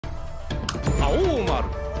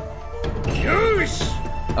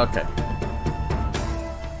Okay.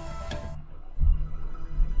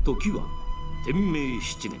 時は天明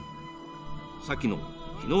7年、先の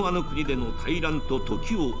日の輪の国での大乱と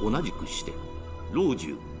時を同じくして、老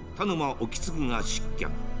中田沼意次が失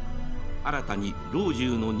脚。新たに老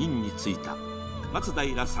中の任に就いた松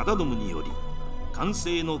平定信により寛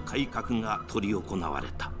政の改革が執り行われ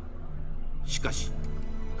た。しかし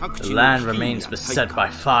The land remains beset by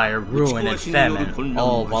fire, ruin, and famine,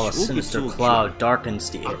 all while a sinister cloud darkens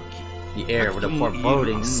the air with a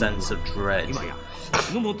foreboding sense of dread.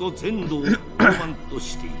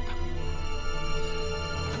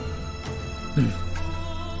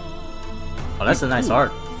 Oh, that's a nice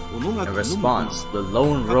art. In response, the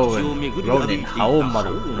lone Ronin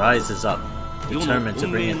Haohmaru rises up, determined to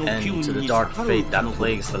bring an end to the dark fate that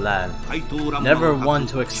plagues the land. Never one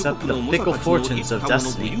to accept the fickle fortunes of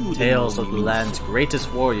destiny, tales of the land's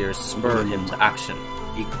greatest warriors spur him to action.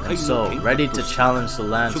 And so, ready to challenge the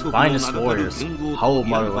land's finest warriors,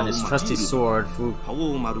 Haohmaru and his trusty sword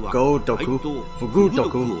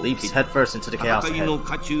Fugudoku leaps headfirst into the chaos ahead.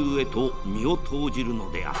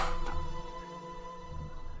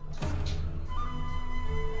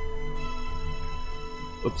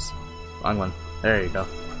 Oops, wrong one. There you go.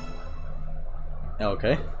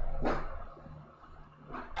 Okay.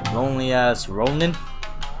 Lonely ass Ronin.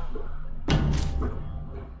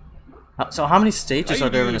 So how many stages are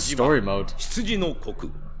there in a story mode?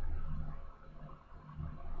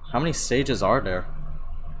 How many stages are there?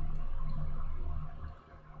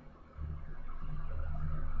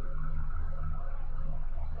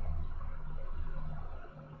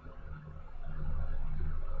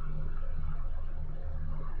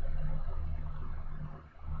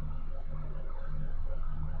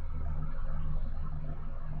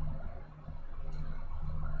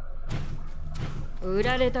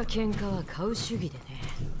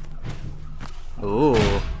 Ooh.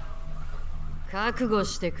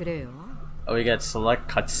 Oh, we get select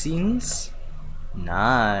cutscenes?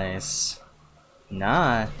 Nice.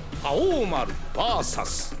 Nice. Haohmaru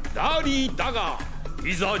vs. Dari Daga.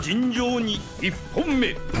 いざ尋常に一本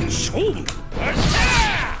目勝負。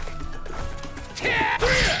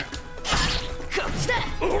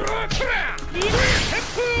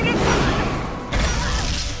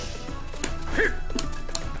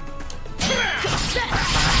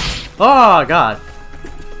Oh God.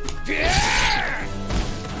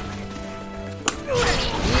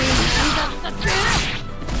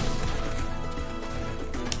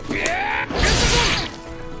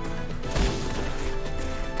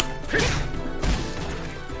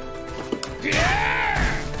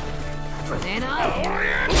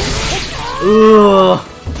 Ooh.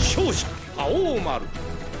 勝者Haohmaru。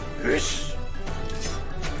よし。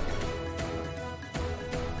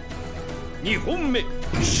2本目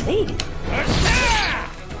勝負。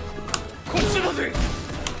こっちだぜ。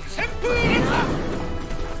旋風列だ。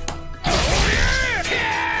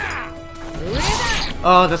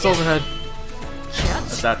Oh, that's overhead.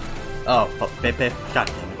 What's that? Oh, Pepe. God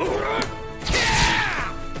damn it.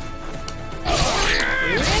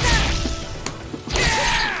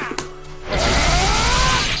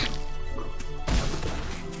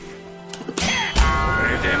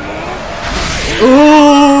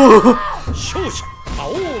 Ooh! 勝者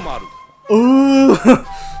Haohmaru。 Ooh!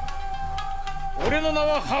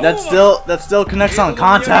 That still connects on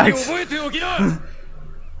contact.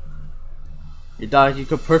 You thought you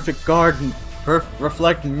could perfect guard and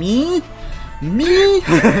reflect me? Me?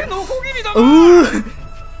 Ooh!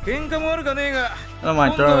 I don't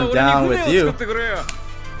mind throwing down with you.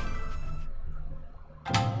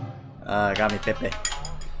 Got me Pepe.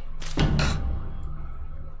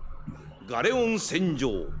 ガレオン戦場。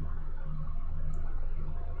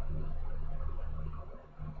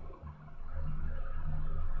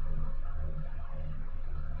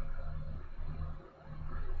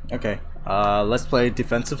Okay, let's play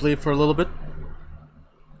defensively for a little bit.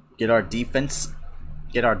 Get our defense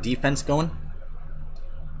going.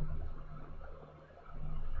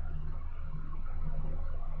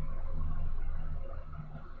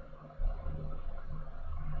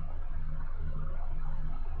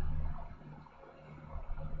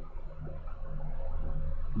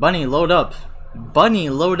 Bunny, load up. Bunny,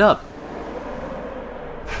 load up.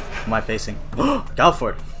 Who am I facing? Go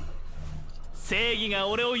for it. 正義が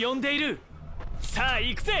俺を呼んでいる。さあ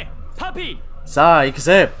行くぜ、パピー。さあ行く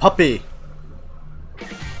ぜ、パピー。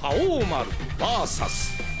Haohmaru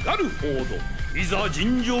vs. ガルフォード。いざ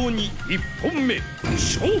尋常に一本目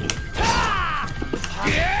勝負。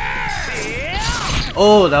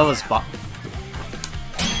Oh, that was bop.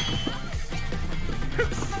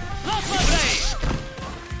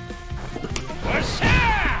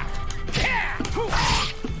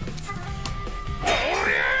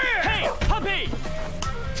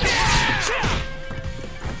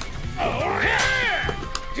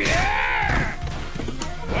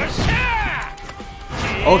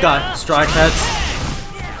 Oh god, strike heads.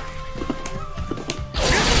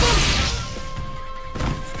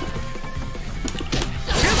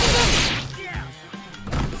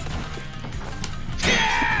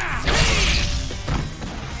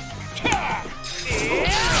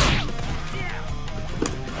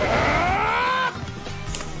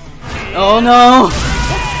 Oh no!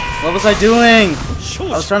 What was I doing?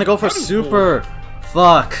 I was trying to go for super.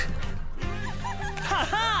 Fuck.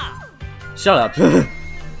 Shut up.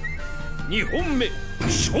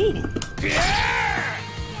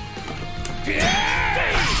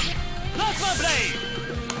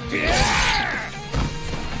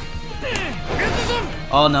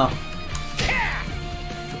 Oh no.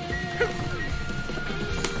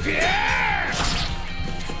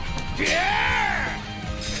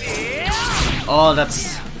 Oh,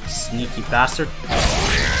 that's sneaky bastard.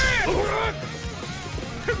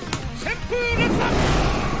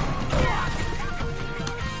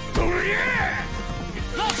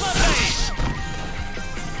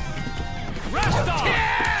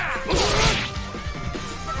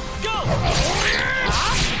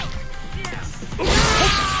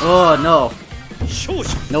 Oh no.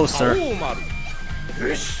 No, sir.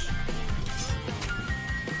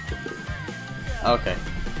 Okay.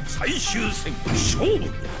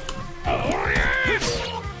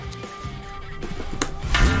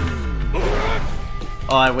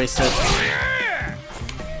 Oh, I wasted.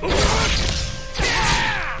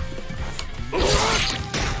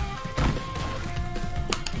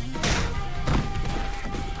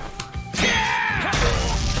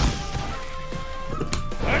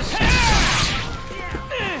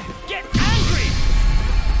 Get angry.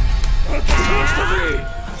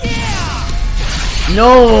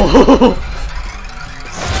 No!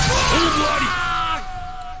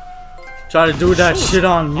 Try to do that shit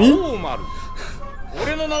on me?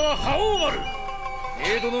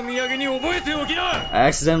 I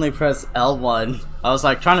accidentally pressed L1. I was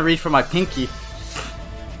like trying to reach for my pinky.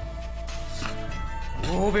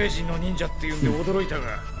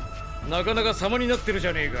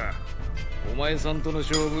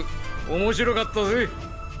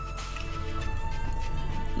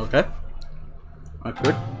 Okay. Alright,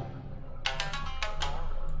 good.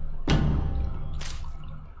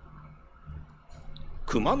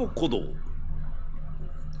 Kumano Kodo.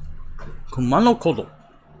 Kumano Kodo.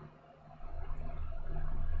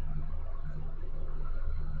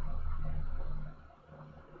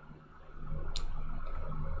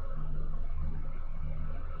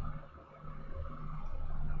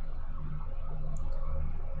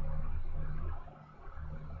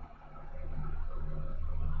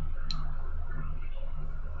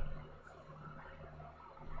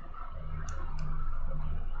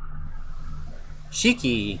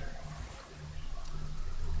 Shiki.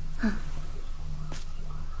 Huh.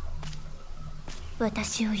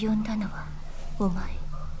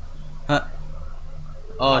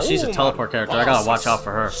 Oh, she's a teleport character. I gotta watch out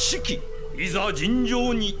for her. Shiki. いざ尋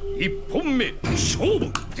常に一本目勝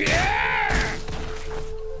負。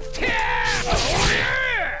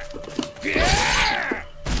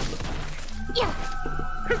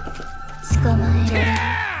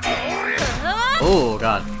Oh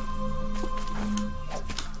god.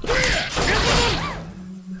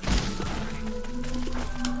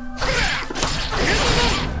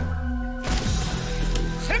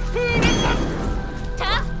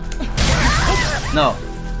 No.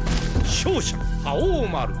 勝者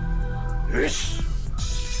Haohmaru。よし。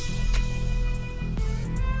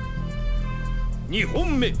2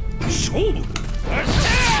本目勝負。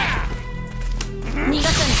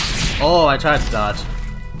Oh, I tried to dodge.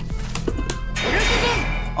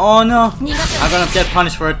 Oh no! I'm gonna get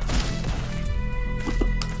punished for it.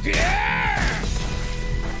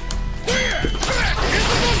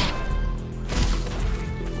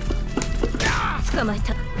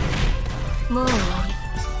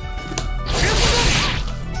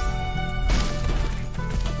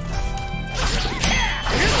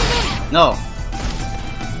 No.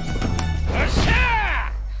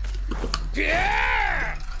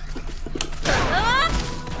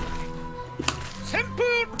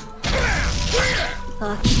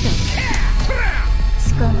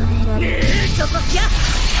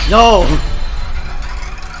 No.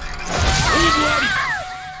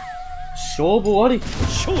 勝負終わり。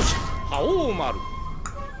勝者Haohmaru。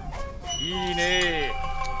いいね。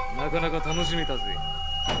なかなか楽しめたぜ。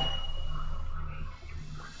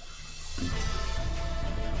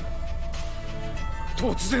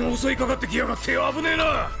突然襲いかかってきやがって危ねえな。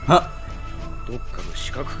は。どっかの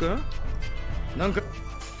死角か？なんか。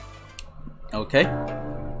Okay.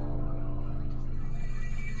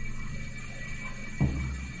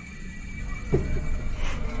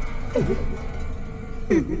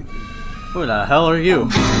 Who the hell are you?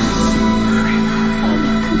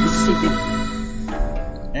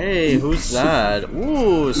 Hey, who's that?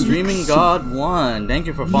 Ooh, Streaming God 1. Thank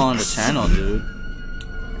you for following the channel, dude.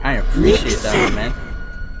 I appreciate that, man.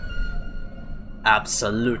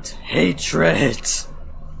 Absolute hatred.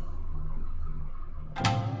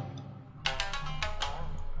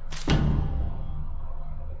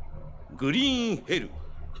 Green Hill.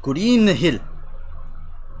 Green Hill.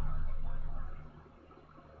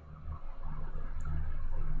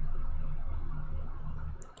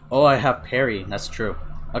 Oh, I have parry. That's true.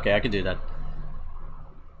 Okay, I can do that.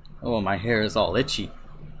 Oh, my hair is all itchy.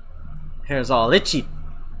 Hair is all itchy.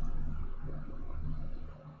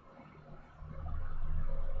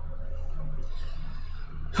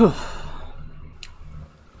 Whew.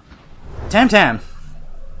 Tam Tam.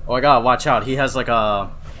 Oh, I gotta watch out. He has like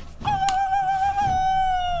a.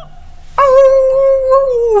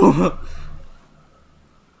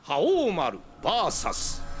 Haohmaru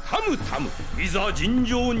vs タムタム。いざ尋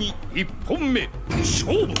常に一本目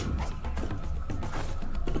勝負。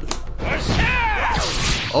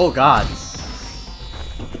Oh God.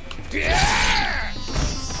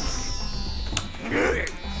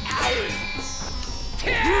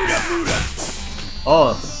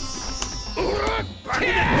 Oh.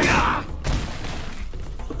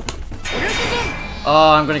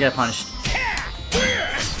 Oh, I'm gonna get punched.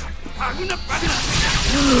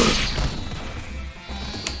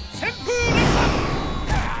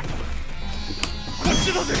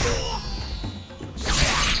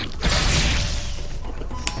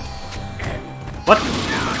 What?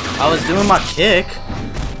 I was doing my kick.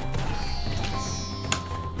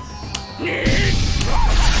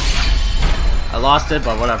 I lost it,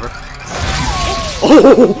 but whatever.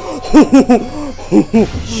 Oh!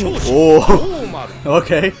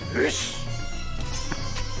 Okay.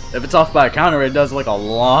 If it's off by a counter, it does like a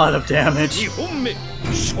lot of damage.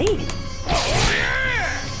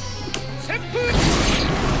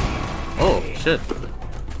 Oh, shit.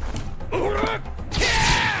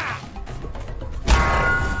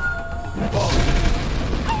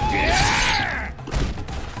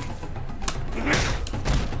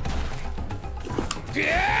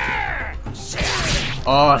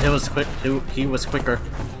 Oh, he was quick. He was quicker.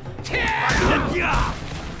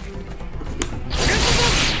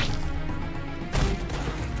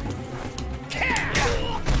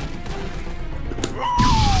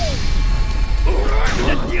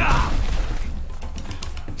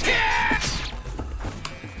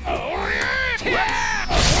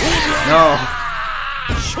 No.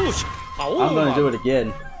 I'm gonna do it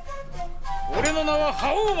again.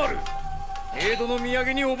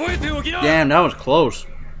 Damn, that was close.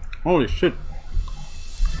 Holy shit.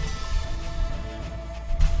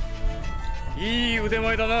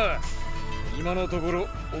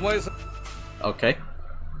 Okay.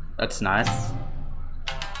 That's nice.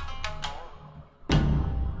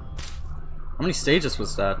 How many stages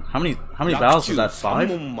was that? How many battles was that?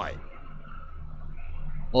 5?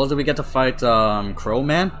 Well, did we get to fight Crow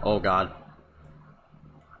Man? Oh God.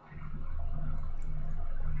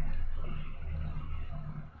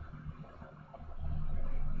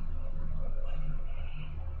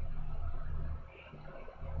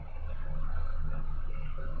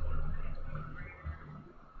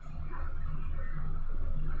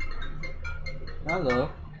 Hello.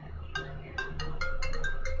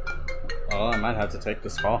 Oh, I might have to take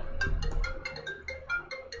this call.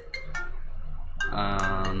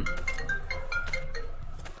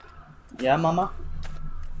 Yeah, Mama?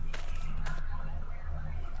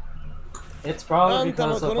 It's probably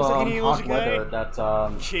because of hot weather that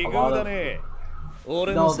a lot of...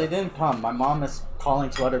 No, they didn't come. My mom is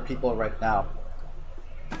calling to other people right now.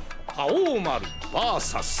 Haohmaru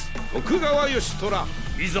vs 徳川義虎。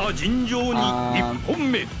いざ尋常に一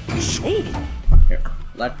本目勝負。 Here,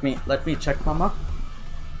 let me check, Mama.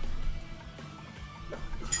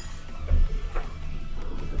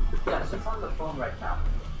 Yeah, she's on the phone right now.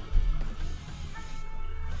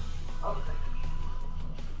 Okay.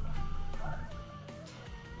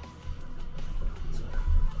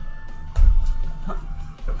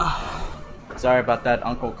 Sorry about that,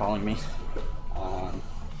 Uncle calling me.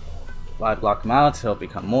 If I block him out, he'll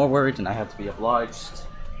become more worried and I have to be obliged.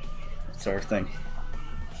 Sort of thing.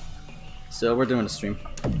 So we're doing a stream.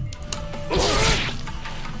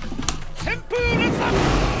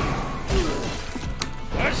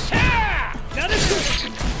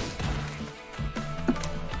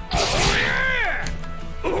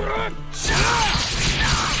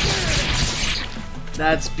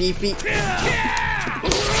 That's beefy.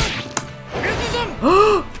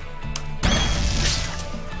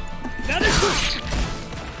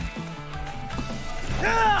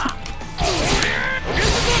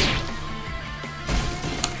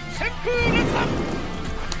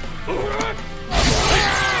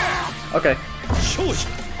 Okay. 勝者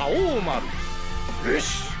青丸。よ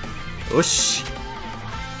し。よし。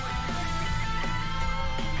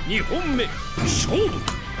2本目勝負。よ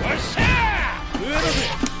っしゃー。上だぜ。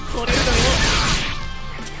これだよ。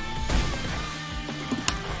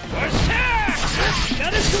よっしゃー。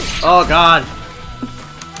やれっと。 Oh God.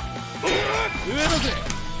 上だぜ。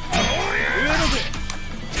上だぜ。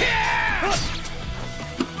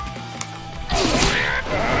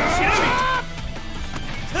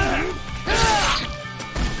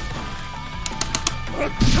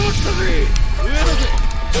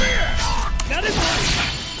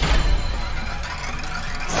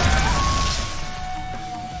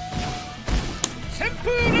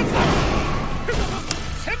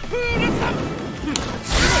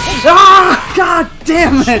Ah! God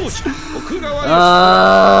damn it!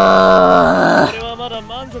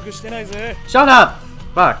 Shut up!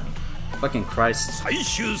 Fuck. Fucking Christ.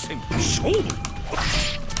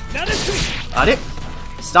 Got it?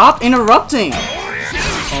 Stop interrupting!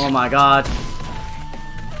 Oh my God.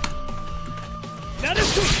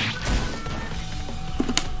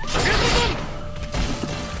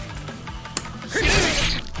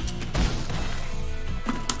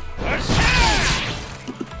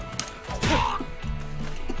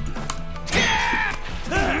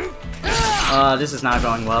 This is not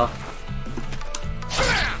going well.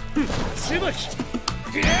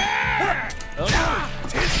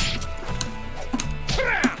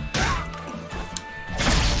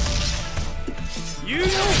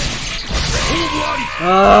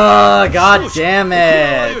 God damn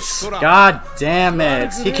it! God damn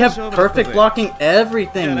it! He kept perfect blocking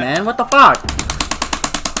everything, man. What the fuck?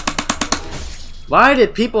 Why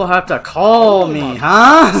did people have to call me,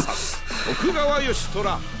 huh?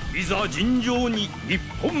 いざ尋常に1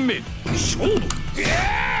本目勝負。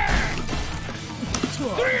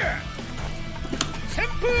旋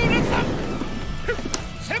風の三。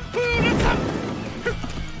旋風の三。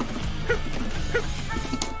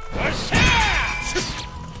よっしゃ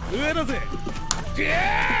ー。上だぜ。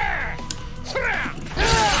そら。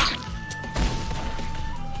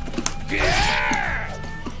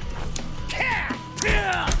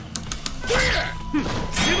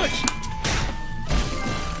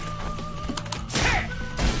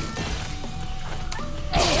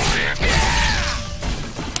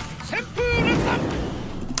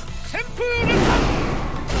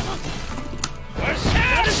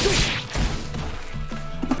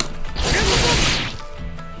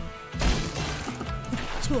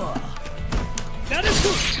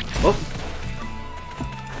Oh.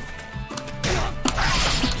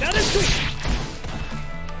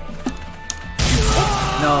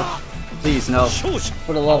 No. Please, no.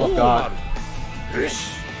 For the love of God.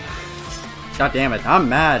 God damn it. I'm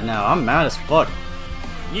mad now. I'm mad as fuck.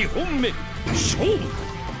 2本目勝負。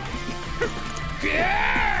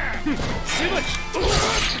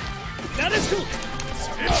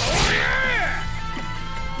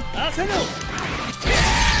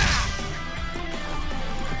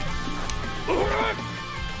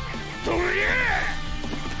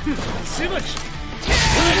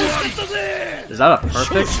Is that a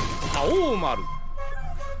perfect?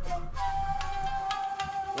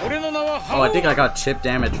 Oh, I think I got chip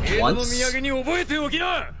damage once.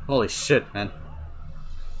 Holy shit, man.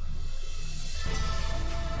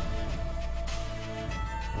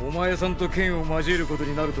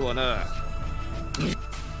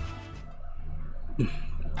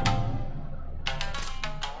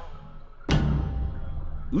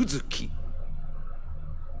 Uzuki.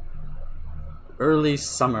 Early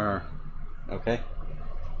summer. Okay.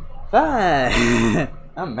 Fine.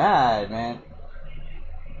 I'm mad, man.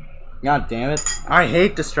 God damn it. I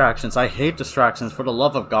hate distractions. I hate distractions for the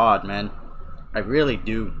love of God, man. I really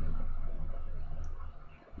do.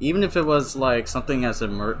 Even if it was like something as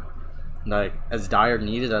as dire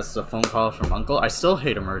needed as a phone call from Uncle, I still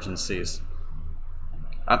hate emergencies.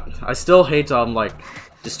 I still hate like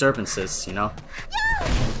disturbances, you know?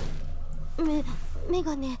 I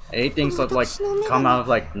hate things that like come out of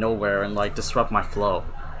like nowhere and like disrupt my flow.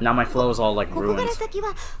 Now my flow is all like ruined.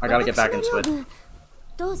 I gotta get back into it.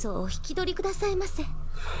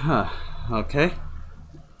 Okay.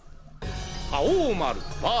 Haohmaru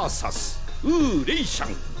vs.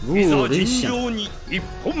 Reishan. いざ尋常に1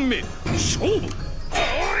本目勝負。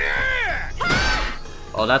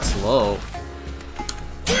Oh, that's low.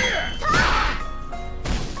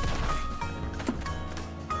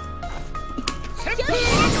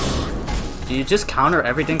 Do you just counter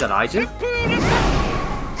everything that I do?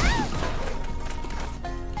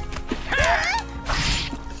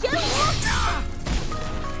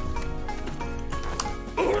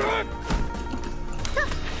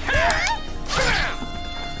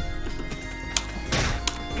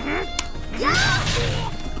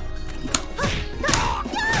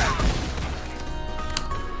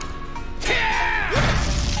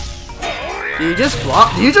 Do you just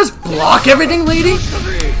block? Do you just block everything, lady?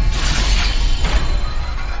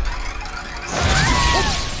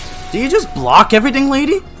 Do you just block everything,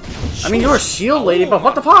 lady? I mean, you're a shield lady, but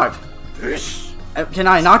what the fuck? Can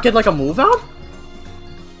I not get like a move out?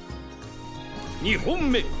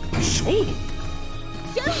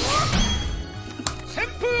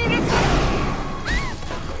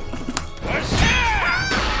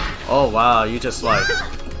 Oh wow, you just like...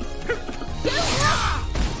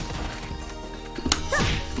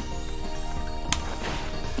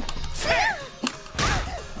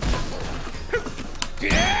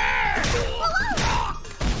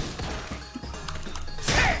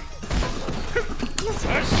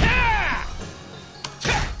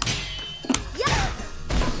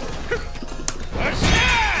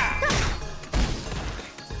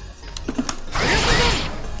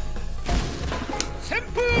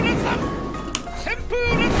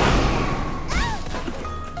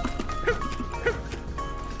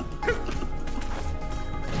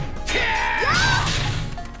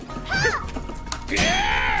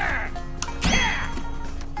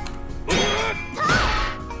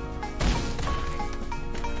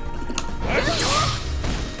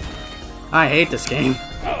 I hate this game.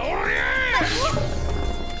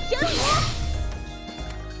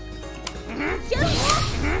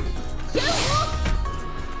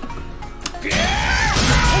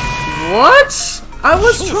 What? I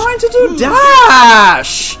was trying to do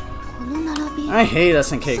dash! I hate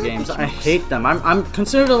SNK games. I hate them. I'm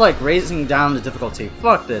considered like raising down the difficulty.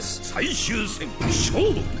 Fuck this.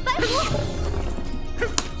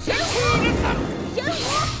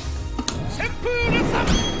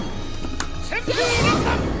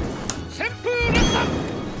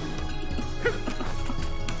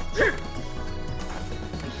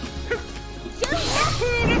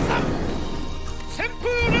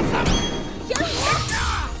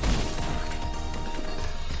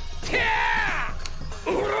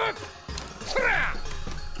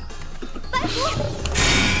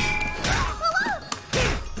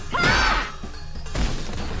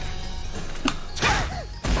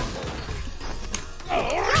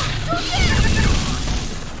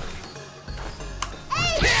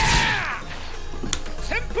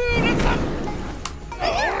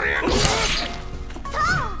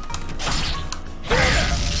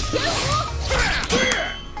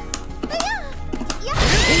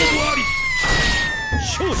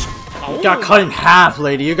 You got cut in half,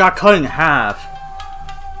 lady. You got cut in half.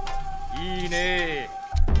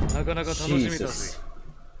 Jesus.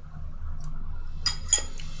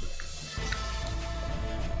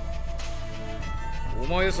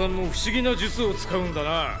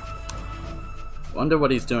 Wonder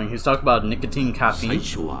what he's doing. He's talking about nicotine, caffeine.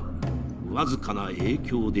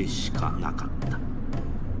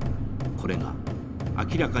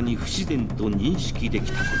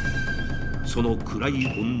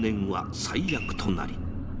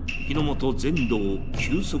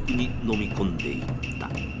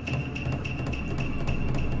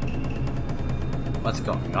 What's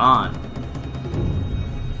going on?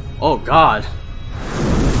 Oh god.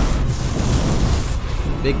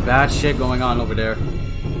 Big bad shit going on over there.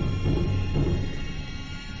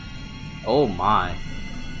 Oh my.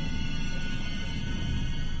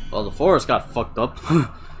 Well, the forest got fucked up.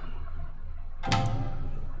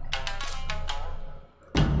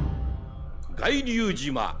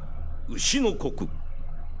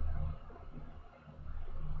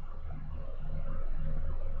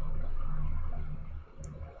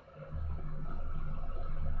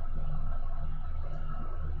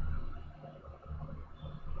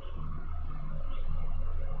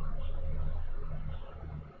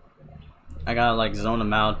 I gotta like zone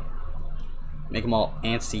them out, make them all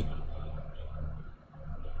antsy.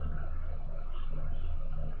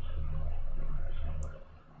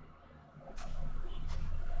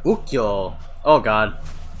 Ukyo. Oh god,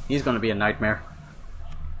 he's gonna be a nightmare.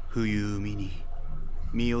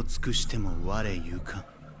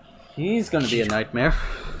 He's gonna be a nightmare.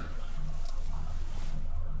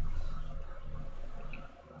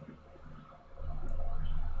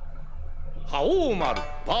 Haohmaru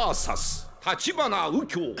vs. Tachibana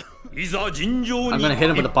Ukyo. I'm gonna hit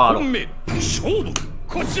him with a bottle.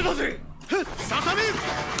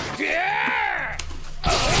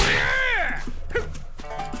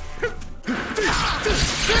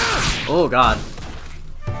 Oh god.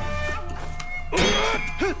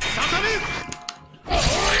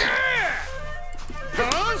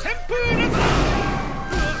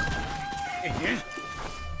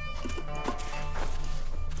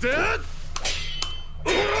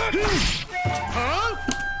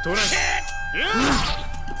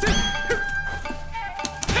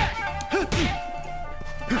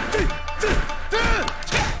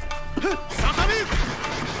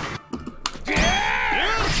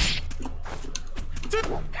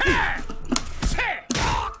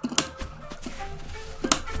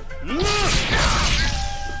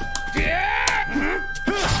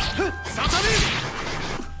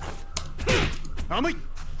 甘い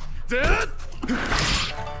ぜっ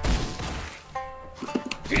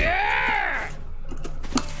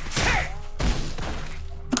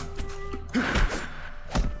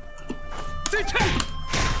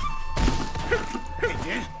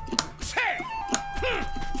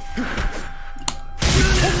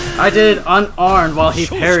I did unarmed while he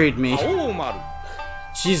parried me.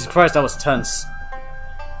 Jesus Christ, that was tense.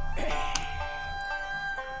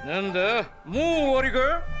 なんだもう終わり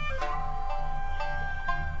か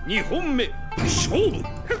2本目勝負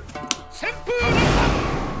旋風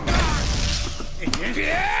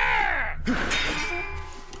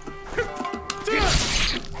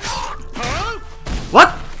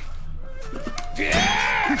What?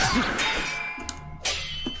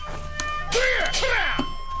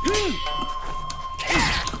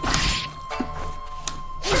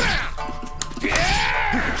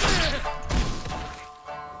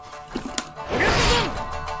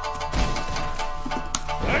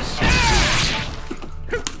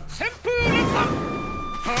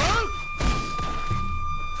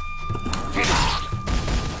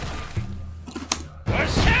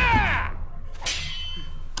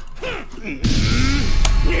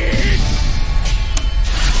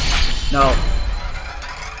 No.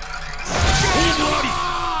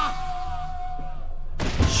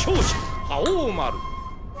 勝者覇王丸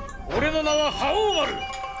俺の名は覇王丸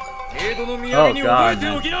程度の土産に覚えて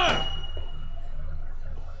おきな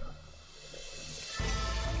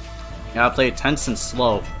Gotta play tense and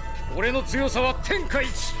slow. 俺の強さは天下一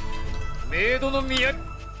程度の土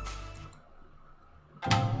産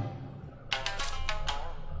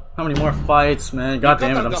How many more fights, man? God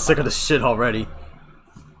damn it, I'm sick of this shit already.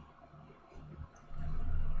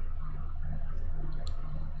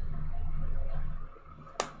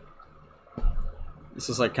 This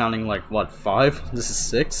is like counting like what, 5? This is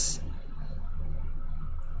 6?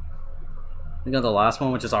 We got the last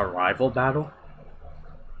one, which is our rival battle.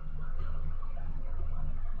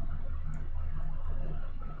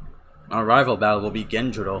 Our rival battle will be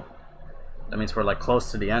Genjuro. That means we're like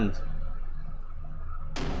close to the end.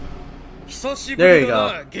 There you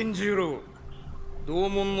go. 同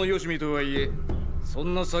門のよしみとはいえそ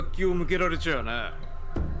んな殺気を向けられちゃうな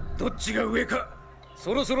どっちが上か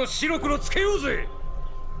そろそろ白黒つけようぜ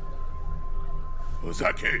ふ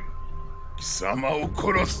ざけ貴様を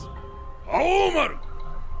殺す覇王丸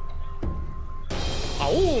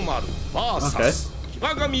覇王丸 VS 騎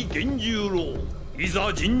馬神源十郎い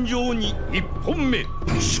ざ尋常に1本目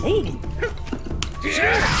勝負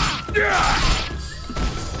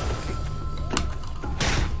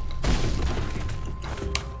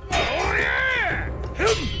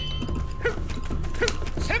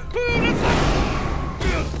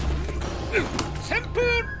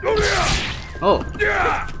Oh.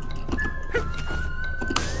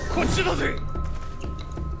 こっちだぜ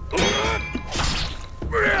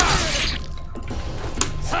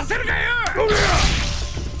させるかよ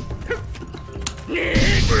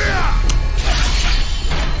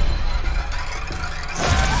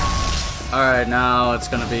Alright, now it's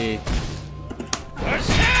gonna be...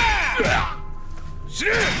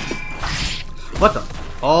 What the?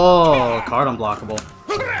 Oh, card unblockable.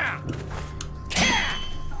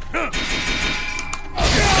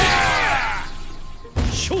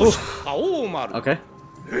 Oof. Okay.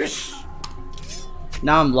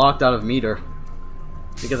 Now I'm locked out of meter.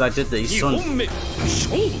 Because I did the Isun.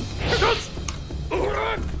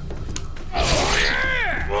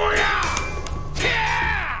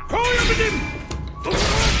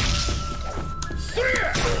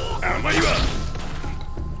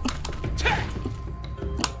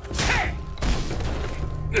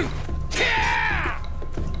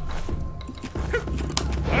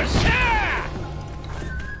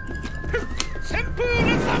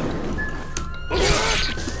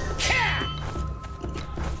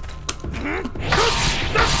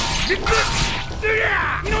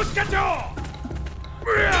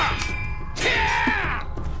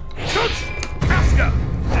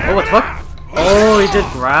 Oh, what the fuck? Oh, he did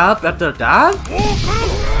grab at the dad?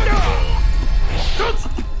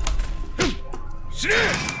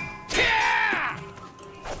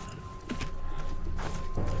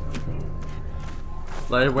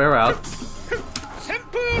 Let it wear out.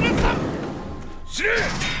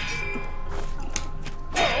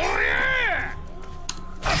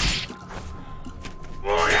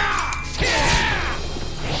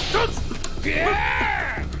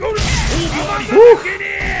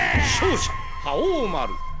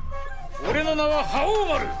 Haohmaru 俺の名は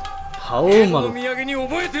Haohmaru Haohmaru 土産に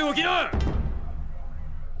覚えておきな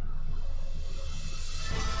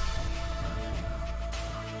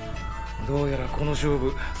どうやらこの勝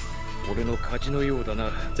負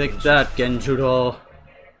Take that, Genjuro.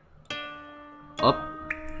 Up.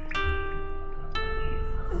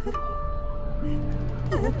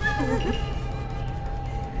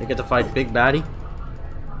 You get to fight Big Baddie.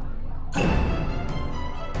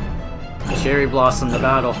 Cherry Blossom the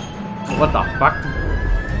battle. What the fuck?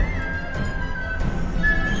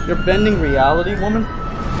 You're bending reality, woman?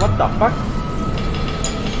 What the fuck?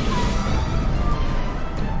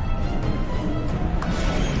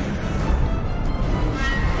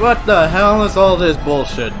 What the hell is all this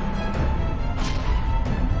bullshit?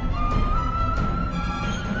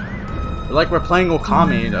 Like we're playing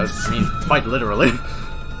Okami, I mean, quite literally.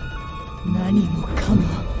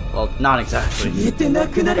 Well, not exactly.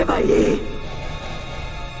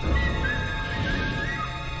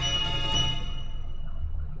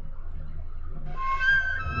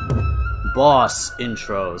 Boss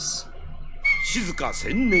intros.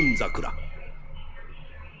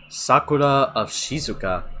 Sakura of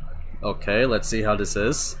Shizuka. Okay, let's see how this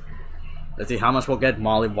is. Let's see how much we'll get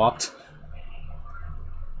mollywopped.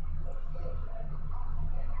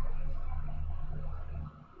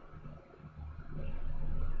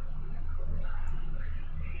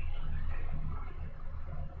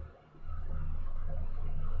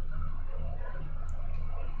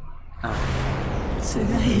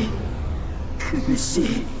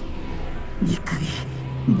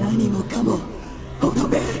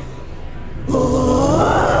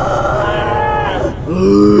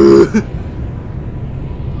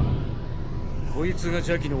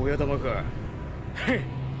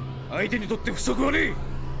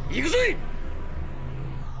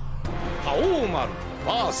 Haohmaru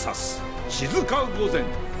vs 静か御前。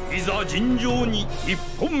いざ尋常に一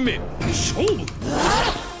本目勝負。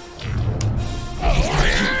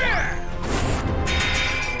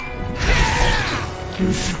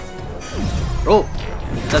Oh,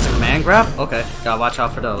 that's a command grab? Okay, gotta watch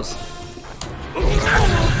out for those.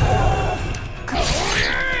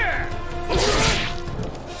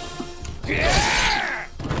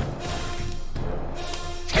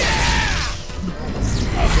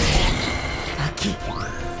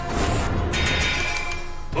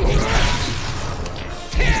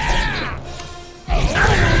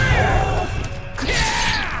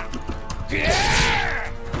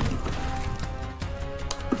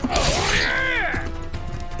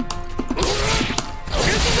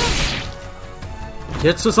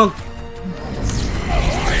 Hitsu-san.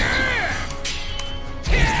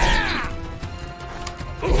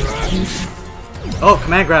 Oh,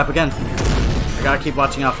 command grab again. I gotta keep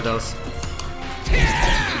watching out for those.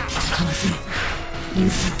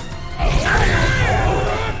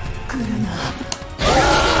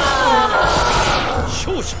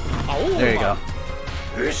 There you go.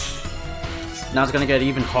 Now it's gonna get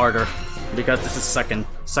even harder because this is second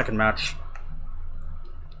match.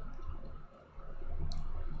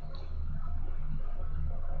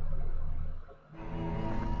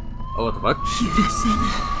 Oh, what the fuck?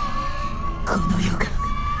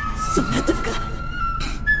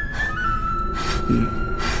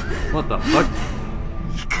 What the fuck?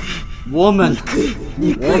 Woman!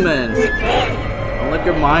 Woman! Don't let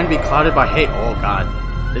your mind be clouded by hate. Oh god.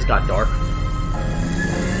 This got dark.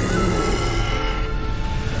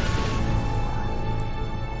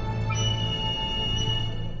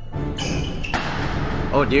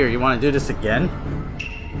 Oh dear, you want to do this again?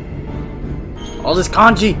 All this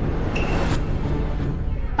kanji!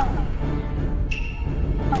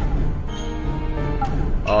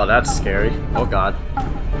 Oh, that's scary. Oh god.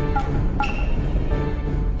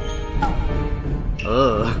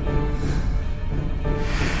 Ugh.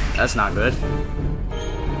 That's not good.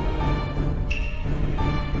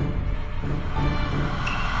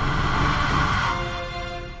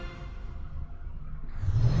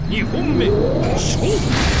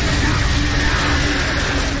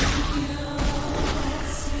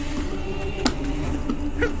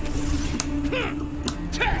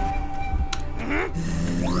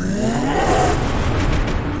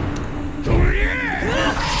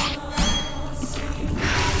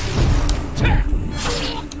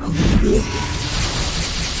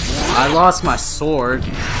 I lost my sword.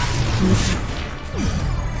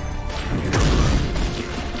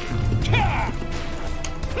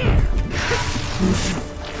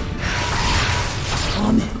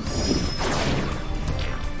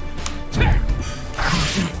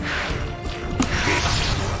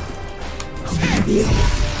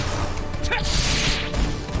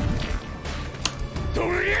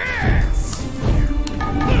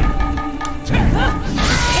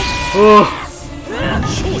 Oh.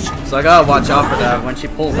 So I gotta watch out for that when she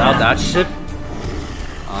pulls out that shit.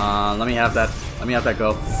 Let me have that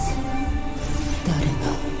go.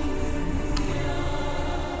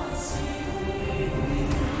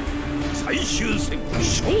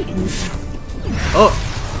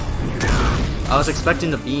 Oh! I was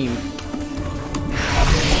expecting the beam.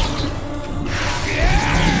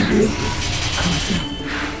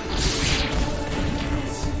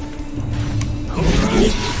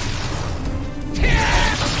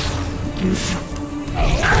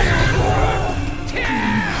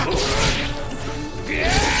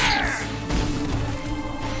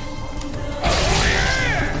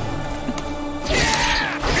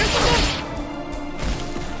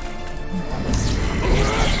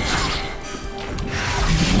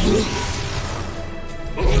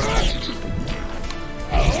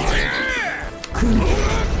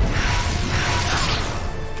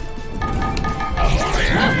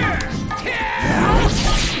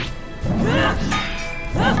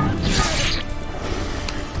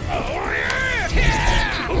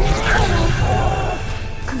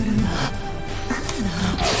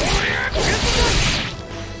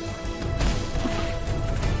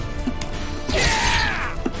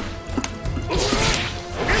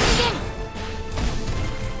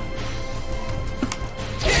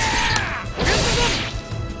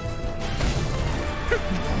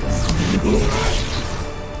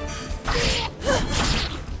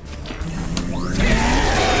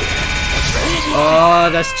 Oh,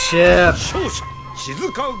 that's Chip.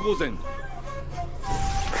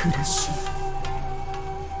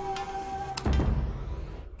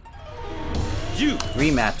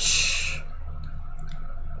 Rematch.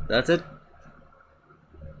 That's it.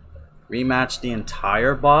 Rematch the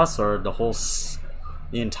entire boss or the whole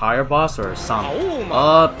the entire boss or some?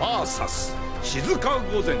 versus 静か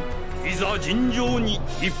御前いざ尋常に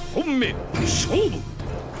一本目勝負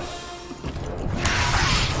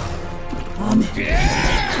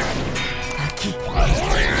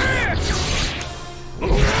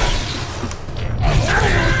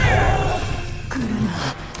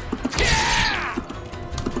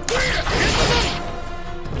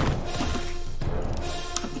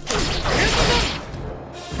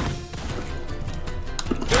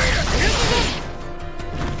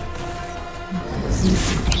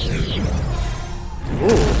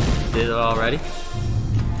Did it already?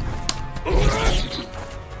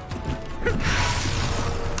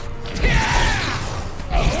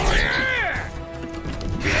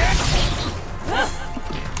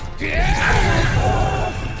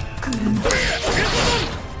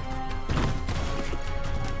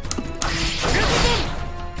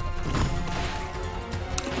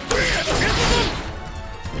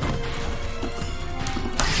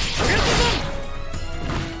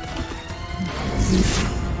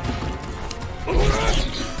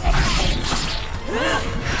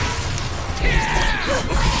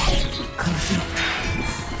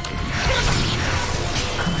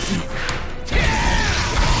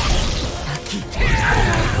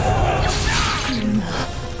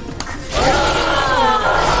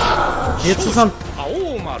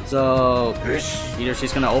 So either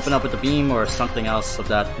she's gonna open up with the beam or something else of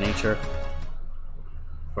that nature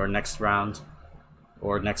for next round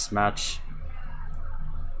or next match.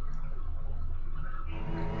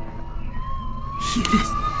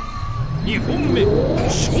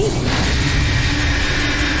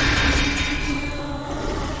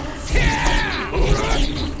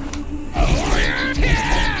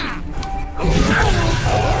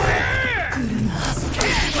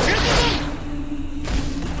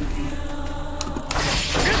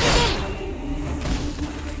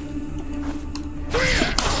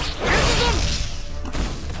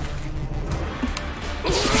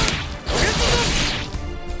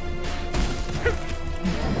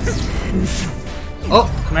 Oh,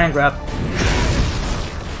 command grab.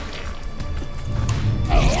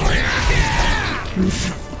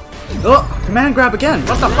 Oh, command grab again.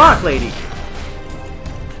 What the fuck, lady?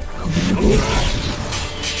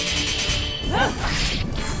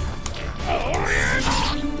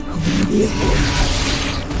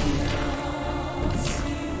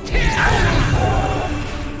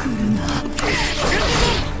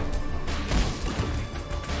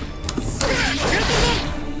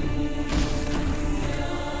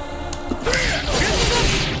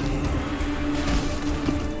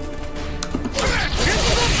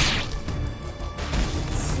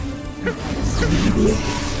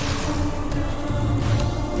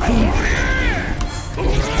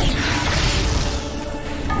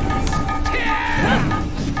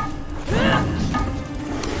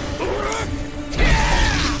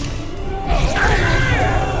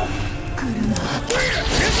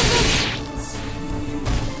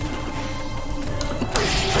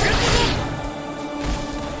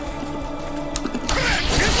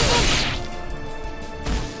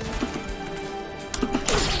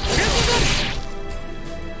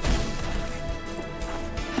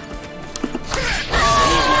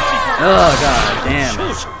 Oh god damn it.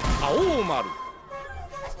 覇王丸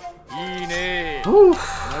いいね Oof.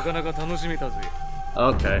 なかなか楽しめたぜ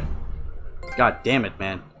Okay. God damn it,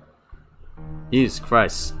 man. Jesus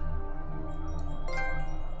Christ.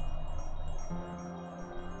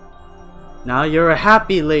 Now you're a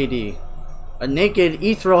happy lady. A naked,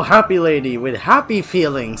 ethereal happy lady with happy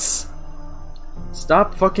feelings.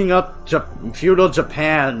 Stop fucking up feudal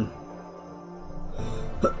Japan.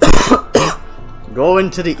 Go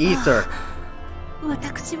into the ether.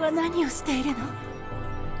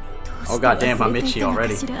 Oh god damn, I'm itchy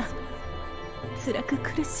already. 辛く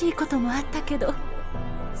苦しいこともあったけど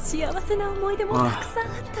幸せな思い出もたくさんあ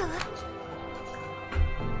ったわ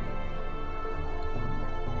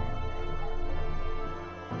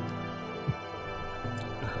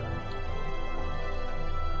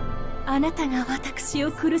あなたが私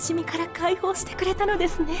を苦しみから解放してくれたので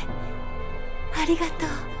すねありがとう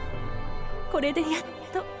これでやっ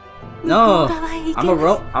と No,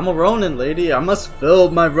 I'm a Ronin lady. I must fill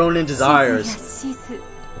my Ronin desires.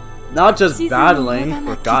 Not just battling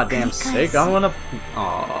for goddamn sake. I wanna.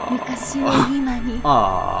 Aww.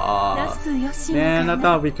 Man, I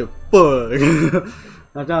thought we could fuck.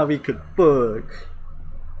 I thought we could fuck.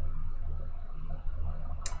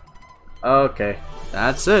 Okay,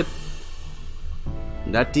 that's it.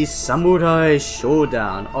 That's the Samurai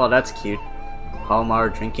Shodown. Oh, that's cute.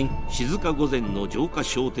 Haohmaru drinking. 静か御前の浄化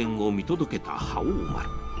商店を見届けた覇王丸。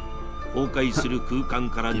崩壊する空間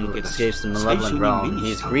から抜け出し、 escapes the malevolent realm.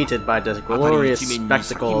 He is greeted by the glorious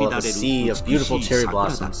spectacle of a sea of beautiful cherry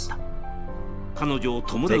blossoms.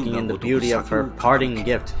 Taking in the beauty of her parting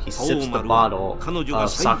gift, he sips the bottle of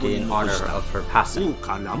sake in honor of her passing.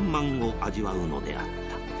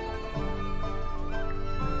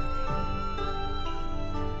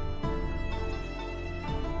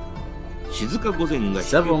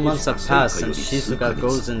 Several months have passed since Shizuka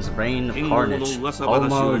Gozen's reign of carnage.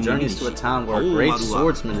 Haohmaru journeys to a town where a great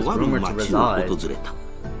swordsman is rumored to reside.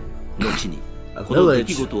 A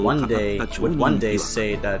village would one day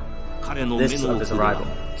say that this of his arrival.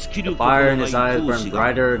 The fire in his eyes burned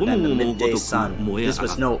brighter than the midday sun. This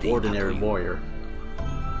was no ordinary warrior.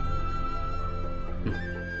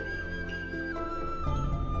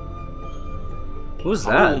 Who's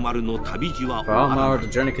that? For Haohmaru, the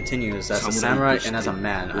journey continues as a samurai and as a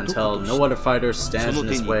man until no other fighter stands in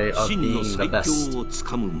his way of being the best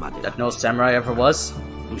that no samurai ever was.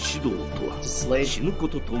 To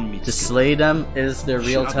slay them is their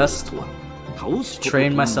real test. To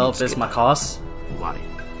train myself is my cause.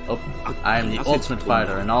 Oh, I am the ultimate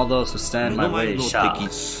fighter, and all those who stand in my way shall.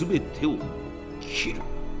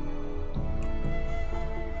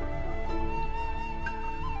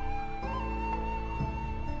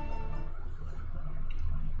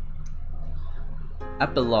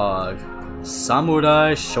 Epilogue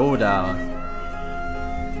Samurai Shodown.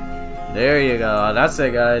 There you go, that's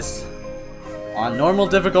it guys. On normal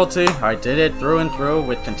difficulty, I did it through and through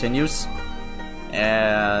with continues.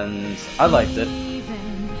 And I liked it.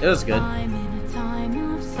 It was good.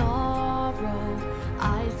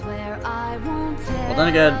 Well then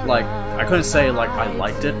again, like, I couldn't say like I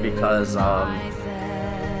liked it because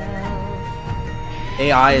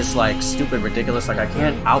AI is like stupid ridiculous, like I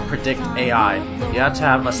can't outpredict AI. You have to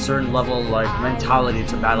have a certain level like mentality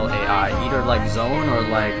to battle AI, either like zone or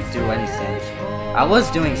like do anything. I was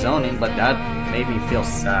doing zoning, but that made me feel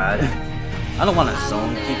sad. I don't want to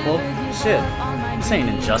zone people. Shit, this ain't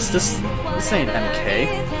Injustice, this ain't MK.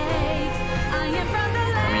 I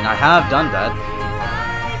mean, I have done that.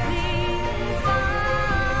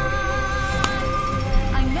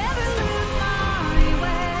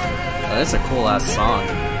 Oh, this is a cool ass song.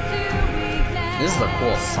 This is a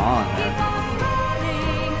cool song, man.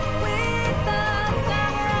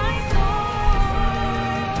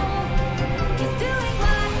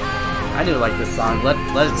 I do like this song. Let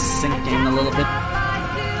it sink in a little bit.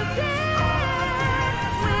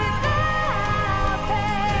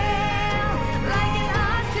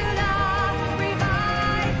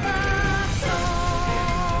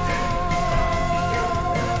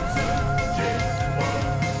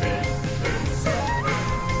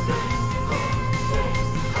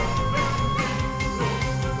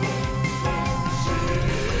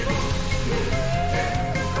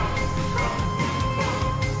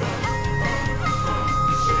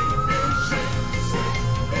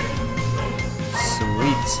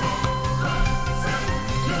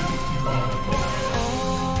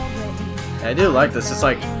 I do like this. It's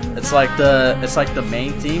like the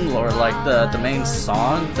main theme or like the main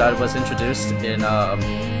song that was introduced in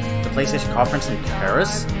the PlayStation conference in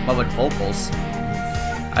Paris, but with vocals.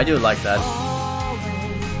 I do like that.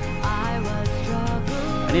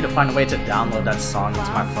 I need to find a way to download that song into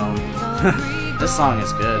my phone. This song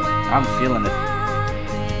is good. I'm feeling it.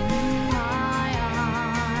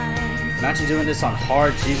 Imagine doing this on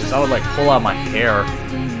hard. Jesus, I would like pull out my hair.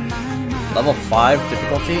 Level 5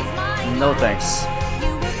 difficulty? No thanks.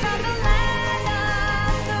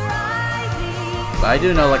 But I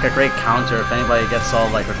do know like a great counter if anybody gets all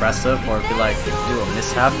like aggressive or if you like do a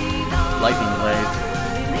mishap. Lightning blade.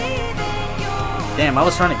 Damn, I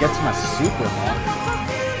was trying to get to my super, man.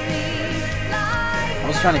 I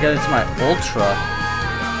was trying to get into my ultra.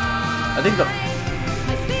 I think that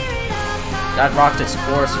rocked its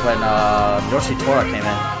course when Yoshitora came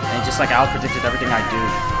in, and he just like out-predicted everything I do.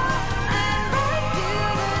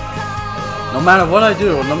 No matter what I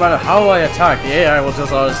do, no matter how I attack, the AI will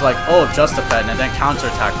just always like, oh, just defend, and then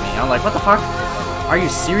counter-attack me. I'm like, what the fuck? Are you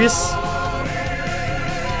serious?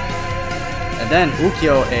 And then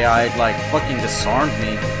Ukyo AI like fucking disarmed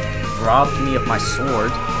me, robbed me of my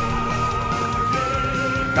sword.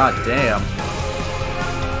 God damn.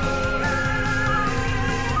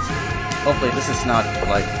 Hopefully this is not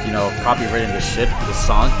like, you know, copywritten the shit, this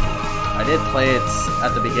song. I did play it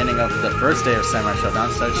at the beginning of the first day of Samurai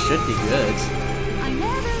Shodown, so it should be good.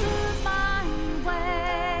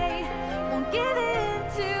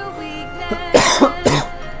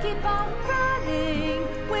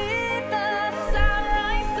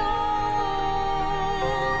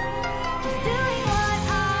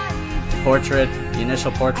 Portrait, the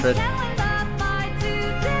initial portrait.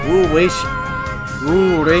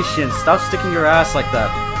 Ooh, Ration, stop sticking your ass like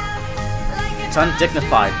that. It's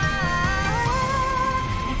undignified.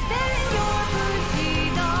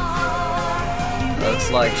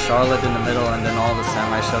 It's like Charlotte in the middle and then all the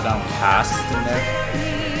Samurai Shodown cast in there.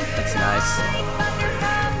 That's nice.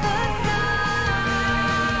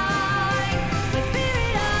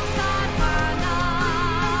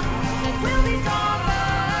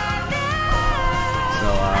 So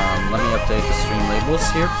let me update the stream labels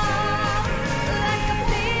here.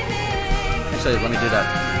 Actually, let me do that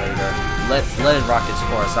later. Let it rock its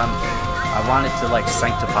course. I want it to like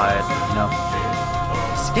sanctify it, you know.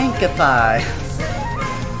 Skankify.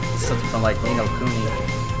 Something from like Nino Kuni,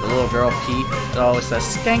 the little girl P. It always says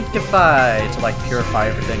skankify to like purify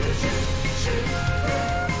everything.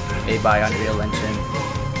 Made by Unreal Engine.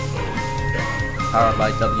 Powered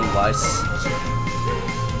by W. Weiss.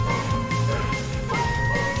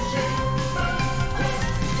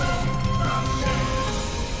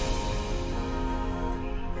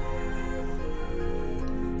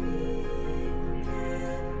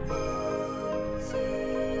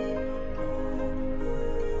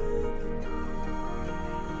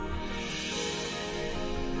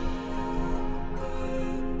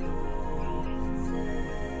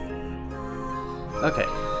 Okay,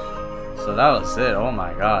 so that was it. Oh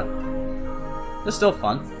my god. It's still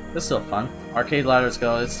fun. It's still fun. Arcade Ladders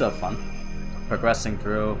go, it's still fun. Progressing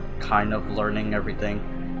through, kind of learning everything.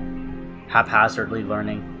 Haphazardly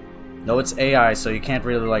learning. No, it's AI, so you can't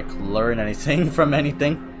really like learn anything from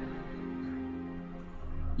anything.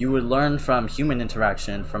 You would learn from human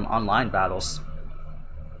interaction, from online battles.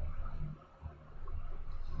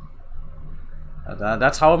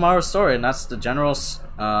 That's Haohmaru's story, and that's the general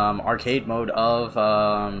arcade mode of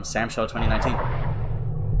Sam Show 2019.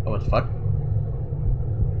 Oh, what the fuck?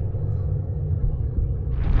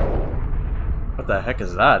 What the heck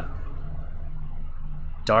is that?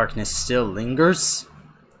 Darkness still lingers?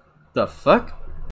 The fuck?